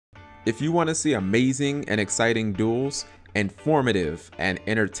If you want to see amazing and exciting duels, informative and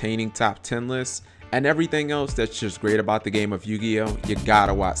entertaining top 10 lists, and everything else that's just great about the game of Yu-Gi-Oh!, you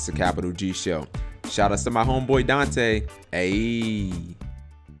gotta watch the Capital G Show. Shout out to my homeboy Dante. Hey.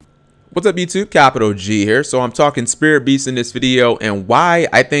 What's up YouTube, Capital G here. So I'm talking Spirit Beast in this video and why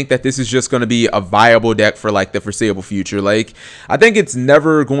I think that this is just going to be a viable deck for like the foreseeable future. Like, I think it's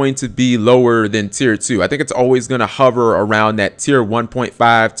never going to be lower than tier 2. I think it's always going to hover around that tier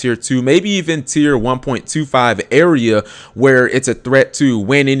 1.5, tier 2, maybe even tier 1.25 area where it's a threat to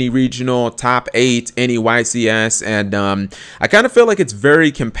win any regional, top 8, any YCS. And I kind of feel like it's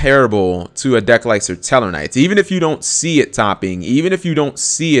very comparable to a deck like Sertellor Knights. Even if you don't see it topping, even if you don't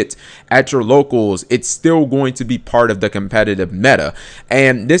see it at your locals, it's still going to be part of the competitive meta.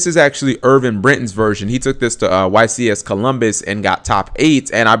 And this is actually Irvin Brenton's version. He took this to YCS Columbus and got top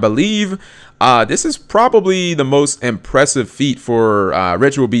 8, and I believe this is probably the most impressive feat for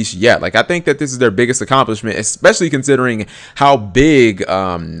Ritual Beast yet. Like, I think that this is their biggest accomplishment, especially considering how big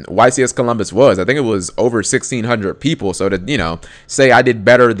YCS Columbus was. I think it was over 1,600 people. So to, you know, say I did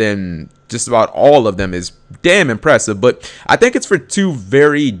better than just about all of them is damn impressive. But I think it's for two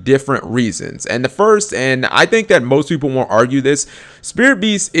very different reasons. And the first, and I think that most people won't argue this, Spirit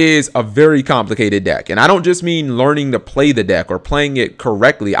Beast is a very complicated deck. And I don't just mean learning to play the deck or playing it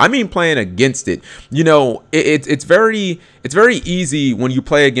correctly. I mean playing against it. You know, it's very easy when you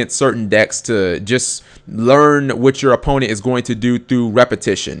play against certain decks to just learn what your opponent is going to do through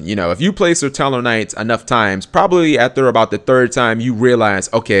repetition. You know, if you play Sertellor Knights enough times, probably after about the third time, you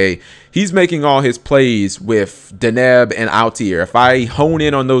realize, okay, he's making all his plays with Deneb and Altair. If I hone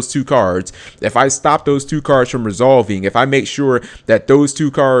in on those two cards, if I stop those two cards from resolving, if I make sure that those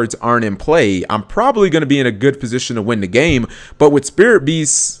two cards aren't in play, I'm probably going to be in a good position to win the game. But with Spirit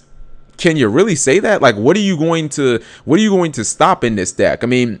Beast, can you really say that? Like, what are you going to stop in this deck? I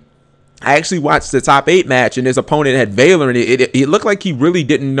mean, I actually watched the top 8 match and his opponent had Valor, and it looked like he really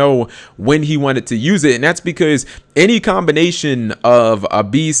didn't know when he wanted to use it. And that's because any combination of a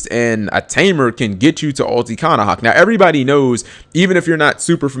beast and a tamer can get you to ulti Kanahawk. Now, everybody knows, even if you're not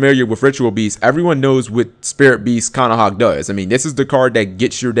super familiar with Ritual Beast, everyone knows what Spirit Beast Kanahawk does. I mean, this is the card that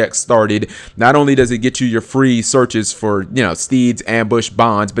gets your deck started. Not only does it get you your free searches for, you know, steeds, ambush,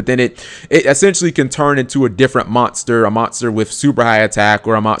 bonds, but then it essentially can turn into a different monster, a monster with super high attack,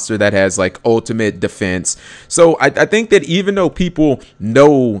 or a monster that has like ultimate defense. So I think that even though people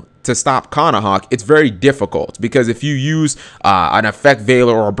know to stop Kanahawk, it's very difficult, because if you use an effect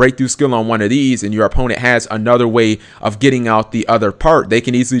Valor or a breakthrough skill on one of these and your opponent has another way of getting out the other part, they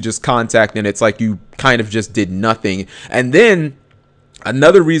can easily just contact, and it's like you kind of just did nothing. And then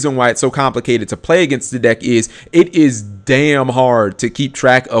another reason why it's so complicated to play against the deck is it is damn hard to keep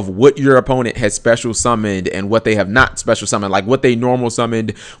track of what your opponent has special summoned and what they have not special summoned, like what they normal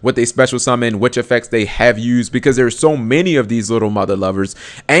summoned, what they special summoned, which effects they have used, because there's so many of these little mother lovers.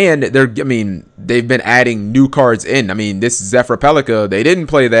 And they've been adding new cards in. I mean, this Zephyr Pelika, they didn't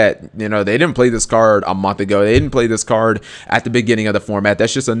play that, you know, they didn't play this card a month ago. They didn't play this card at the beginning of the format.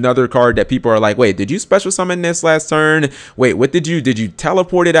 That's just another card that people are like, wait, did you special summon this last turn? Wait, what did you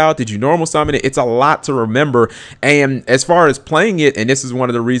teleport it out? Did you normal summon it? It's a lot to remember. And as far as playing it, and this is one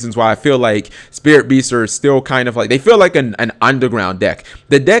of the reasons why I feel like Spirit Beasts are still kind of like, they feel like an underground deck.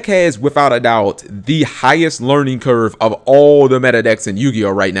 The deck has, without a doubt, the highest learning curve of all the meta decks in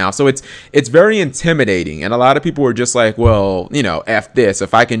Yu-Gi-Oh! Right now. So it's very intimidating, and a lot of people are just like, well, you know, F this.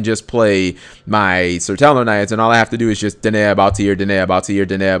 If I can just play my Sertellor Knights and all I have to do is just Deneb, Altair, Deneb, Altair,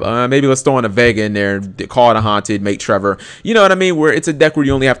 Deneb, maybe let's throw in a Vega in there, call it a Haunted, make Trevor. You know what I mean? Where it's a deck where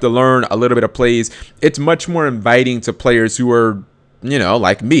you only have to learn a little bit of plays. It's much more inviting to players who are, you know,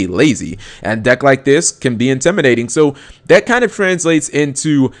 like me, lazy. And a deck like this can be intimidating. So that kind of translates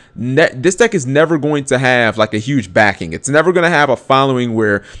into this deck is never going to have like a huge backing. It's never going to have a following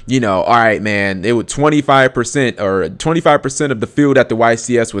where, you know, all right, man, it would 25% or 25% of the field at the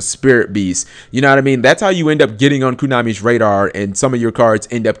YCS was Spirit Beast. You know what I mean? That's how you end up getting on Konami's radar, and some of your cards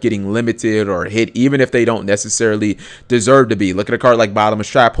end up getting limited or hit, even if they don't necessarily deserve to be. Look at a card like Bottomless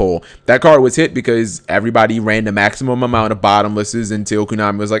Trap Hole. That card was hit because everybody ran the maximum amount of bottomlesses until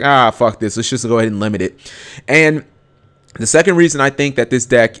Konami was like, ah, fuck this, let's just go ahead and limit it. And the second reason I think that this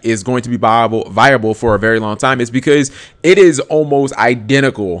deck is going to be viable for a very long time is because it is almost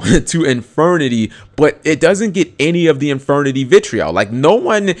identical to Infernity, but it doesn't get any of the Infernity vitriol. Like, no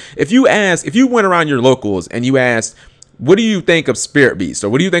one, if you went around your locals and you asked, what do you think of Spirit Beast, or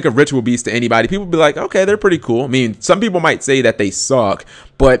what do you think of Ritual Beast to anybody, people would be like, okay, they're pretty cool. I mean, some people might say that they suck,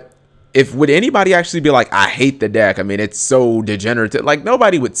 but would anybody actually be like, I hate the deck? I mean, it's so degenerative. Like,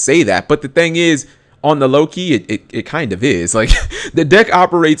 nobody would say that. But the thing is, on the low key, it kind of is. Like, the deck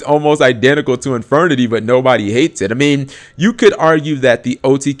operates almost identical to Infernity, but nobody hates it. I mean, you could argue that the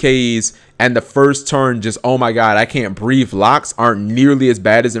OTKs and the first turn just, oh my god, I can't breathe locks aren't nearly as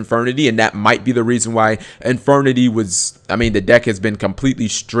bad as Infernity, and that might be the reason why Infernity was, I mean, the deck has been completely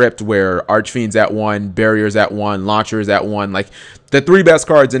stripped where Archfiend's at 1, Barrier's at 1, Launcher's at 1. Like, the 3 best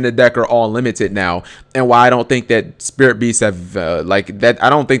cards in the deck are all limited now, and why I don't think that Spirit Beasts have, like, that, I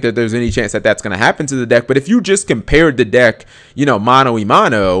don't think that there's any chance that that's going to happen to the deck. But if you just compared the deck, you know,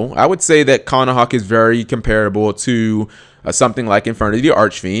 mano-y-mano, I would say that Kanahawk is very comparable to something like Infernity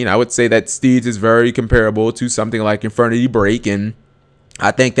Archfiend. I would say that Steeds is very comparable to something like Infernity Break, and I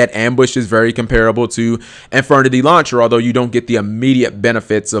think that Ambush is very comparable to Infernity Launcher, although you don't get the immediate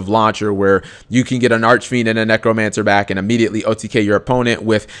benefits of Launcher where you can get an Archfiend and a Necromancer back and immediately OTK your opponent.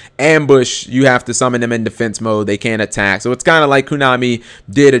 With Ambush, you have to summon them in defense mode. They can't attack. So it's kind of like Konami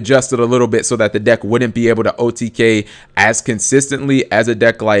did adjust it a little bit so that the deck wouldn't be able to OTK as consistently as a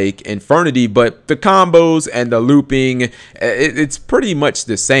deck like Infernity, but the combos and the looping, it's pretty much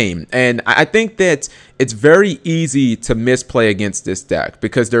the same. And I think that it's very easy to misplay against this deck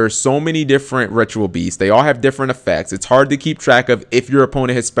because there are so many different ritual beasts. They all have different effects. It's hard to keep track of if your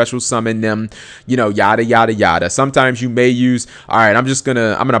opponent has special summoned them, you know, yada, yada, yada. Sometimes you may use, all right, I'm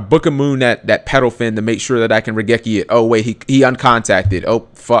gonna book a moon that Petalfin to make sure that I can Regeki it. Oh, wait, he uncontacted. Oh,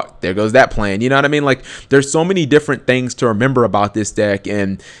 fuck, there goes that plan. You know what I mean? Like, there's so many different things to remember about this deck,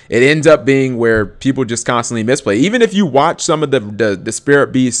 and it ends up being where people just constantly misplay. Even if you watch some of the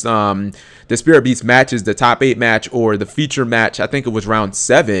Spirit Beast, the Spirit Beast matches, the top 8 match or the feature match, I think it was round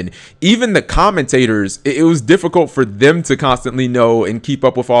 7, even the commentators, it was difficult for them to constantly know and keep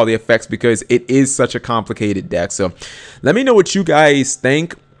up with all the effects because it is such a complicated deck. So let me know what you guys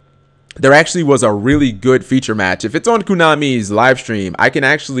think. There actually was a really good feature match. If it's on Konami's live stream, I can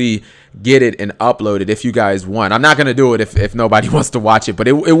actually get it and upload it if you guys want. I'm not going to do it if nobody wants to watch it, but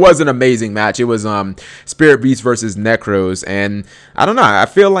it was an amazing match. It was Spirit Beast versus Necros, and I don't know, I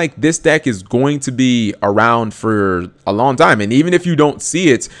feel like this deck is going to be around for a long time, and even if you don't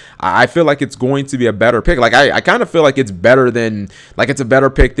see it, I feel like it's going to be a better pick. Like, I kind of feel like it's better than, like, it's a better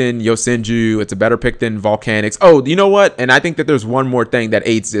pick than Yosenju, it's a better pick than Volcanics. Oh, you know what? And I think that there's one more thing that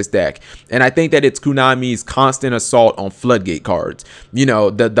aids this deck, and I think that it's Konami's constant assault on Floodgate cards. You know,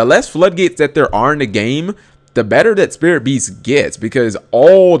 the less Floodgates that there are in the game, the better that Spirit Beast gets, because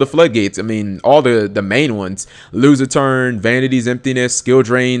all the Floodgates, I mean, all the main ones, Lose a Turn, Vanity's Emptiness, Skill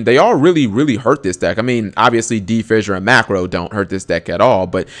Drain, they all really hurt this deck. I mean, obviously D-Fissure and Macro don't hurt this deck at all,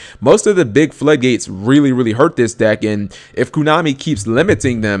 but most of the big Floodgates really hurt this deck, and if Konami keeps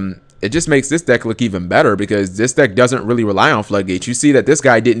limiting them, it just makes this deck look even better because this deck doesn't really rely on Floodgates. You see that this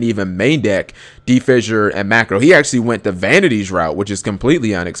guy didn't even main deck D-Fissure and Macro. He actually went the Vanity's route, which is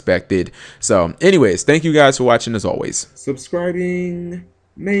completely unexpected. So anyways, thank you guys for watching as always. Subscribing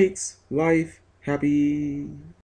makes life happy.